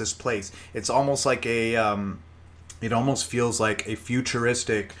know it's this place. It's almost like it almost feels like a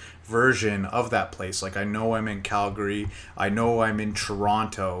futuristic version of that place. Like, I know I'm in Calgary, I know I'm in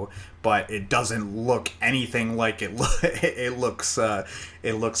Toronto, but it doesn't look anything like it looks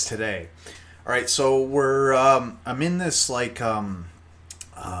today. All right, so I'm in this like a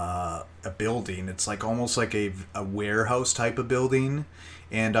building. It's like almost like a warehouse type of building,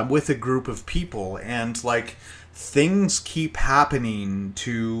 and I'm with a group of people, and like things keep happening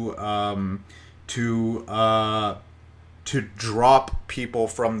to drop people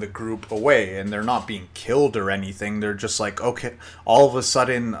from the group away, and they're not being killed or anything. They're just like, okay, all of a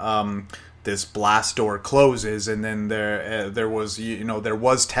sudden this blast door closes, and then there was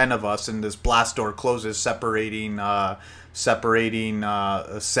 10 of us, and this blast door closes, separating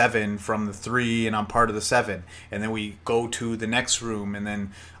 7 from the 3, and I'm part of the 7. And then we go to the next room, and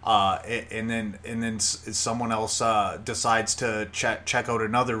then someone else decides to check out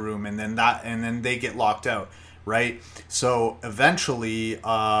another room, and then they get locked out, right? So eventually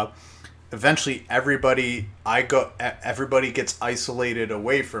everybody gets isolated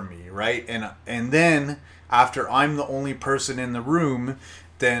away from me, right? And then after I'm the only person in the room,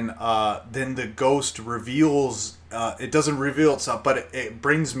 then the ghost reveals. It doesn't reveal itself, but it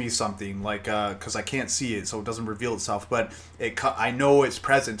brings me something, like because I can't see it, so it doesn't reveal itself. But I know its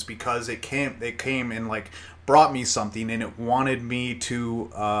presence because it came and like brought me something, and it wanted me to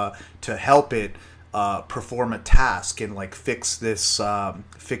help it perform a task and like fix this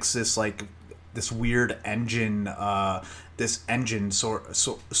like this weird engine, this engine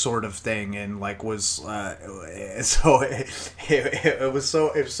sort of thing, and like was so it was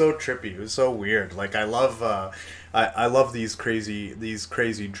so trippy. It was so weird. Like, I love these crazy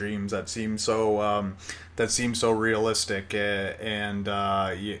dreams that seem so realistic, and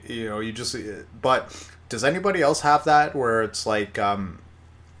you just. But does anybody else have that, where it's like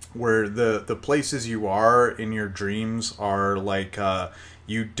where the places you are in your dreams are like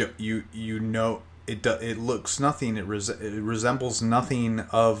it looks nothing, it resembles nothing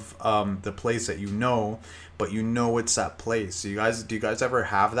of the place that you know, but you know it's that place. Do you guys ever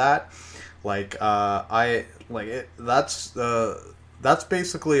have that? Like that's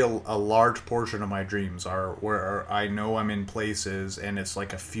basically a large portion of my dreams are where I know I'm in places, and it's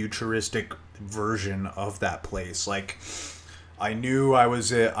like a futuristic version of that place. Like, I knew I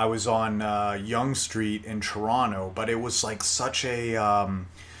was on Yonge Street in Toronto, but it was like such a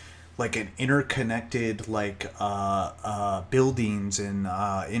like an interconnected like buildings and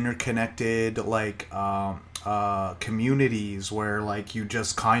interconnected like communities where like you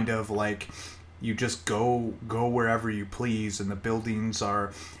just kind of like you just go wherever you please, and the buildings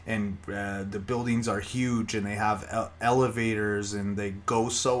are huge, and they have elevators, and they go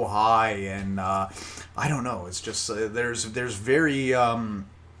so high, and I don't know, it's just there's very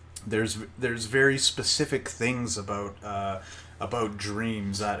specific things about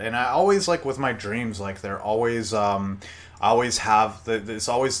dreams that, and I always like with my dreams, like they're always I always have it's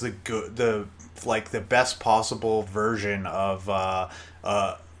always the good, the like the best possible version of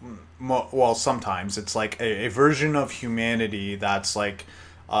well, sometimes it's like a version of humanity that's like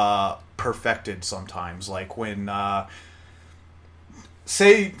perfected sometimes, like when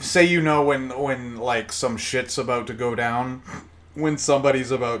say when like some shit's about to go down, when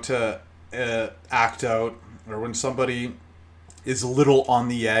somebody's about to act out, or when somebody is a little on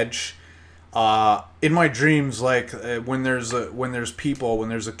the edge. In my dreams, like when there's people, when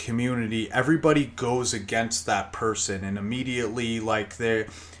there's a community, everybody goes against that person, and immediately their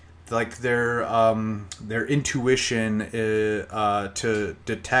intuition to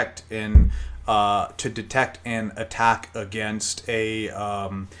detect and attack against a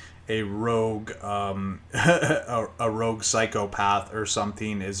rogue a rogue psychopath or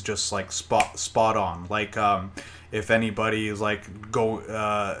something is just like spot on. Like if anybody is like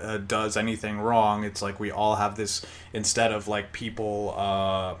does anything wrong, it's like we all have this, instead of like people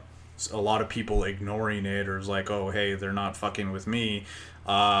a lot of people ignoring it, or is like, oh hey, they're not fucking with me,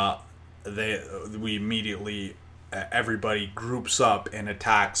 we immediately everybody groups up and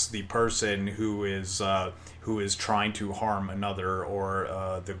attacks the person who is trying to harm another,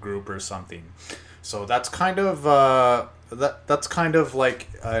 or the group or something. So that's kind of that's kind of like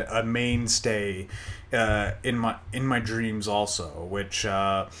a mainstay in my dreams also, which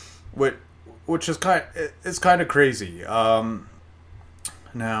is kind of crazy.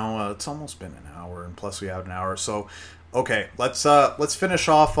 Now it's almost been an hour, and plus we have an hour. So okay, let's finish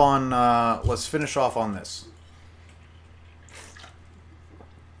off on this.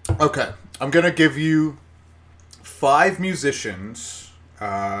 Okay, I'm gonna give you 5 musicians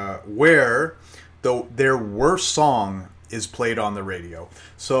where their worst song is played on the radio.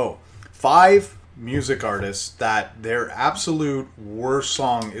 So 5 music artists that their absolute worst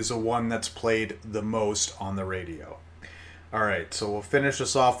song is the one that's played the most on the radio. All right, so we'll finish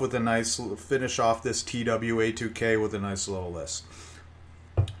this off this TWA2K with a nice little list.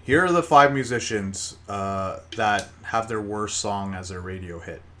 Here are the 5 musicians that have their worst song as their radio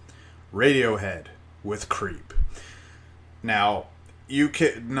hit. Radiohead with Creep. Now, you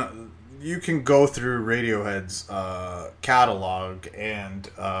can go through Radiohead's catalog, and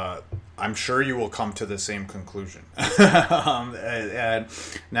I'm sure you will come to the same conclusion. And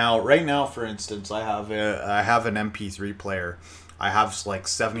now, right now, for instance, I have an MP3 player. I have like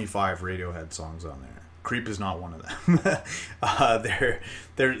 75 Radiohead songs on there. Creep is not one of them.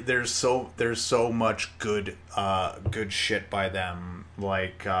 There's so much good shit by them.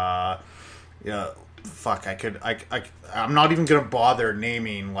 Like fuck, I'm not even gonna bother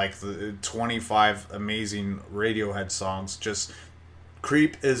naming like the 25 amazing Radiohead songs. Just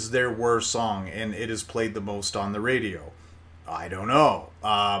Creep is their worst song, and it is played the most on the radio. I don't know.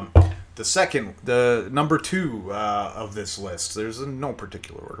 The number 2 of this list, there's no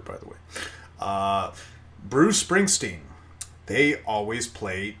particular order, by the way. Bruce Springsteen. They always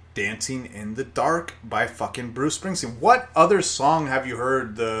play Dancing in the Dark by fucking Bruce Springsteen. What other song have you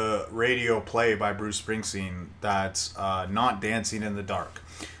heard the radio play by Bruce Springsteen that's not Dancing in the Dark?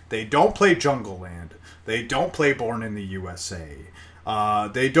 They don't play Jungle Land. They don't play Born in the USA.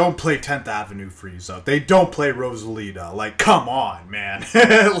 They don't play 10th Avenue Freeze Up. They don't play Rosalita. Like, come on, man.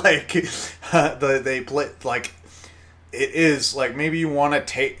 Like, they play, like, it is, like, maybe you want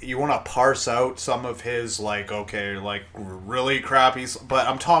to parse out some of his, like, okay, like, really crappy, but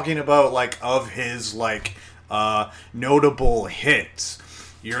I'm talking about, like, of his, like, notable hits.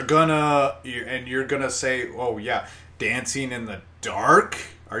 You're gonna say, oh, yeah, Dancing in the Dark?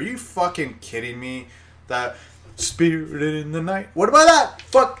 Are you fucking kidding me? That Spirited in the Night. What about that?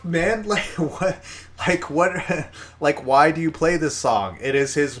 Fuck, man. Like, what? Like, why do you play this song? It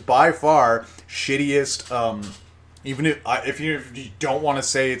is his, by far, shittiest, even if you don't want to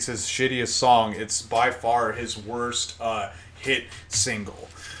say it's his shittiest song, it's by far his worst hit single.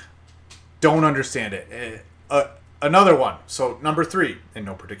 Don't understand it. Another one. So, number 3, in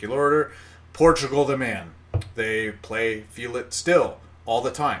no particular order, Portugal the Man. They play Feel It Still all the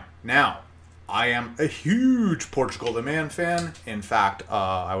time. Now, I am a huge Portugal the Man fan. In fact,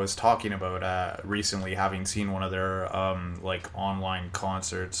 I was talking about recently having seen one of their like online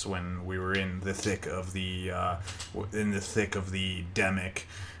concerts when we were in the thick of the demic,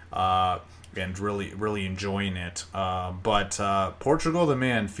 and really enjoying it. But Portugal the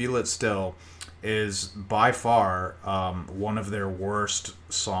Man, Feel It Still, is by far one of their worst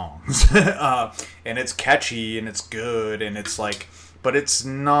songs. And it's catchy and it's good and it's like, but it's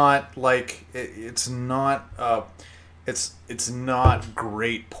not like it's not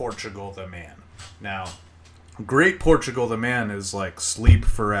Great Portugal the Man. Now, Great Portugal the Man is like Sleep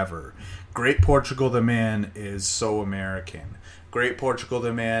Forever. Great Portugal the Man is So American. Great Portugal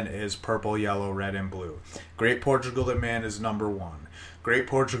the Man is Purple, Yellow, Red, and Blue. Great Portugal the Man is Number One. Great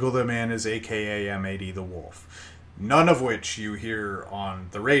Portugal the Man is AKA M80 the Wolf. None of which you hear on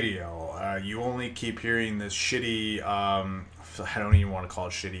the radio. You only keep hearing this shitty, I don't even want to call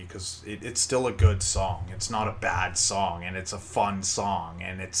it shitty because it's still a good song. It's not a bad song, and it's a fun song,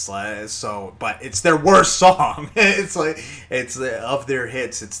 and it's but it's their worst song. It's like, of their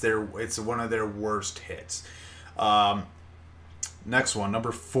hits, it's one of their worst hits. Next one,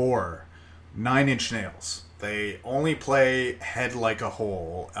 number 4, 9 Inch Nails. They only play Head Like a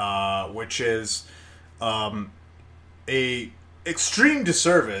Hole, which is a extreme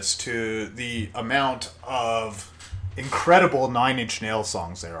disservice to the amount of incredible 9 Inch Nails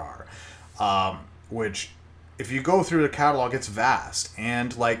songs there are. Which, if you go through the catalog, it's vast.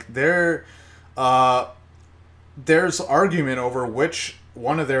 And, like, there's argument over which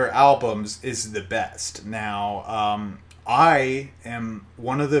one of their albums is the best. Now, I am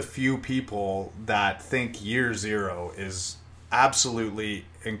one of the few people that think Year Zero is absolutely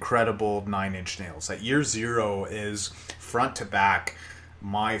incredible 9 Inch Nails. That Year Zero is front to back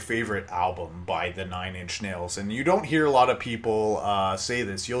my favorite album by the 9 Inch Nails. And you don't hear a lot of people say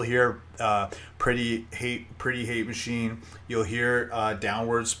this. You'll hear Pretty Hate Machine. You'll hear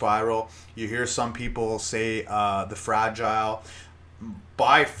Downward Spiral. You hear some people say The Fragile.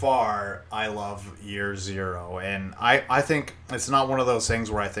 By far, I love Year Zero, and I think it's not one of those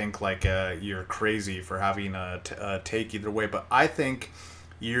things where I think like you're crazy for having a take either way, but I think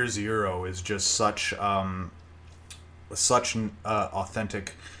Year Zero is just such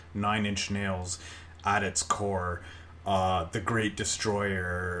authentic 9 Inch Nails at its core. The Great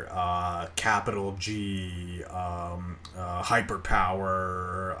Destroyer, Capital G, Hyperpower,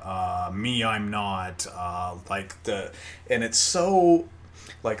 Me I'm Not, and it's so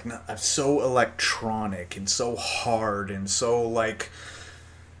so electronic and so hard and so like,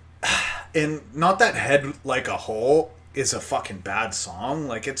 and not that Head Like a Hole is a fucking bad song.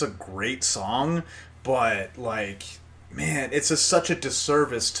 Like, it's a great song, but like, man, it's such a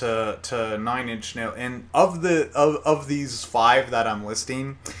disservice to 9 Inch Nails. And of these 5 that I'm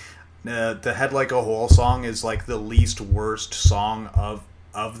listing, the Head Like a Hole song is like the least worst song of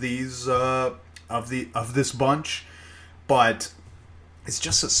this bunch, but it's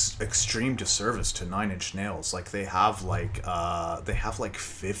just an extreme disservice to 9 Inch Nails. Like, they have like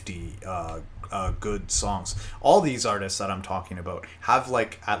 50 good songs. All these artists that I'm talking about have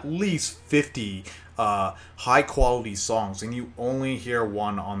like at least 50 high quality songs, and you only hear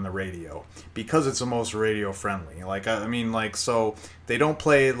one on the radio because it's the most radio friendly. Like, I mean, like, so they don't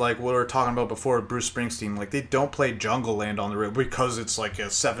play, like what we were talking about before, Bruce Springsteen, like they don't play Jungle Land on the radio because it's like a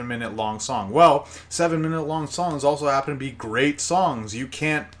 7-minute long song. Well, 7-minute long songs also happen to be great songs. You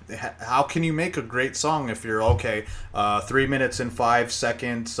can't, how can you make a great song if you're 3 minutes and 5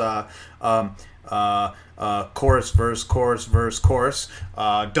 seconds, chorus, verse,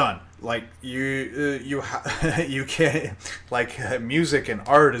 done. Like, you can't, like, music and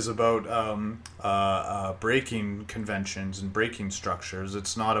art is about breaking conventions and breaking structures.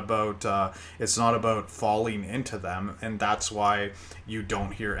 It's not about falling into them, and that's why you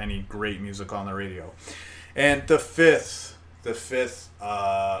don't hear any great music on the radio. And the fifth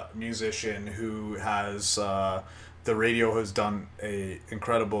musician who has the radio has done a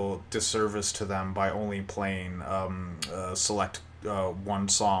incredible disservice to them by only playing select one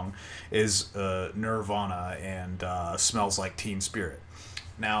song is Nirvana and Smells Like Teen Spirit.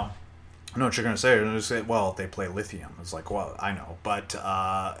 Now, I know what you're going to say. You're going to say, well, they play Lithium. It's like, well, I know. But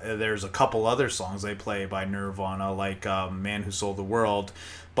there's a couple other songs they play by Nirvana, like Man Who Sold the World.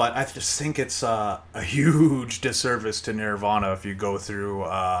 But I just think it's a huge disservice to Nirvana if you go through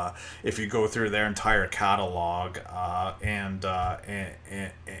their entire catalog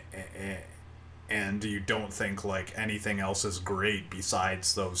and you don't think like anything else is great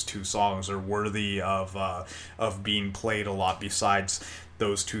besides those 2 songs, or worthy of being played a lot besides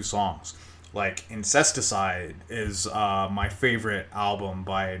those 2 songs. Like, Incesticide is my favorite album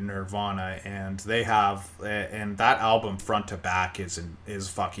by Nirvana, and they have, and that album front to back is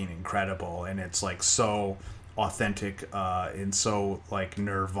fucking incredible, and it's like so authentic and so like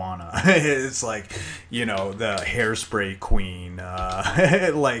Nirvana. It's like, you know, the Hairspray Queen,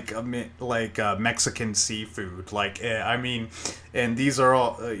 like Mexican seafood. Like I mean, and these are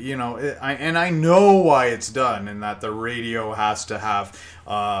all you know. I know why it's done, and that the radio has to have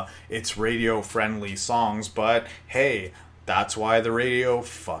its radio friendly songs. But hey, that's why the radio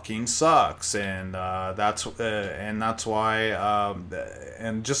fucking sucks, and that's why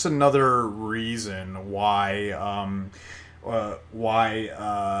and just another reason why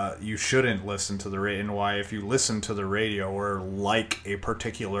you shouldn't listen to the radio, and why if you listen to the radio or like a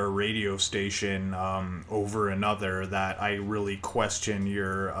particular radio station over another, that I really question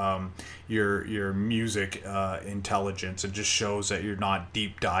your music intelligence. It just shows that you're not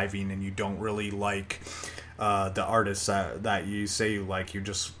deep diving, and you don't really like the artists that you say you like. You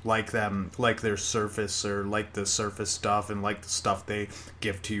just like them, like their surface, or like the surface stuff, and like the stuff they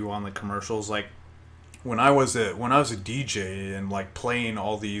give to you on the commercials. Like when I was a DJ and like playing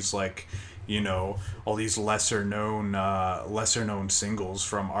all these, like, you know, all these lesser known singles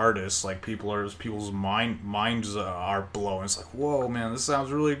from artists, like people's minds are blown. It's like, whoa, man, this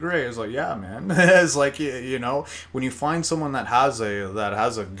sounds really great. It's like, yeah, man. It's like, you know, when you find someone that has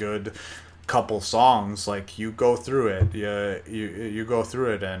a good couple songs, like, you go through it. You go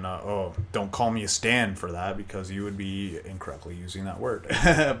through it, and don't call me a stan for that, because you would be incorrectly using that word.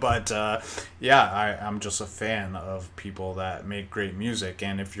 But I'm just a fan of people that make great music.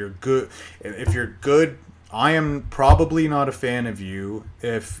 And if you're good, I am probably not a fan of you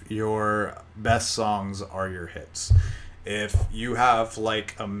if your best songs are your hits. If you have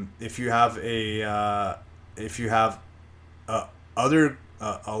like a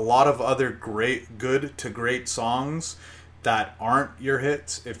lot of other good to great songs that aren't your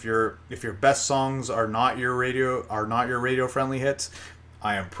hits, if your best songs are not your radio friendly hits,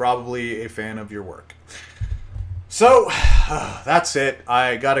 I am probably a fan of your work. So that's it.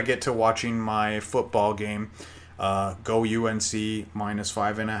 I gotta get to watching my football game. Go UNC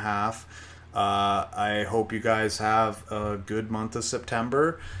 -5.5. I hope you guys have a good month of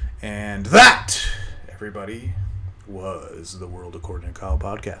September. And that, everybody, was the World According to Kyle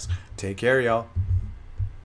podcast. Take care, y'all.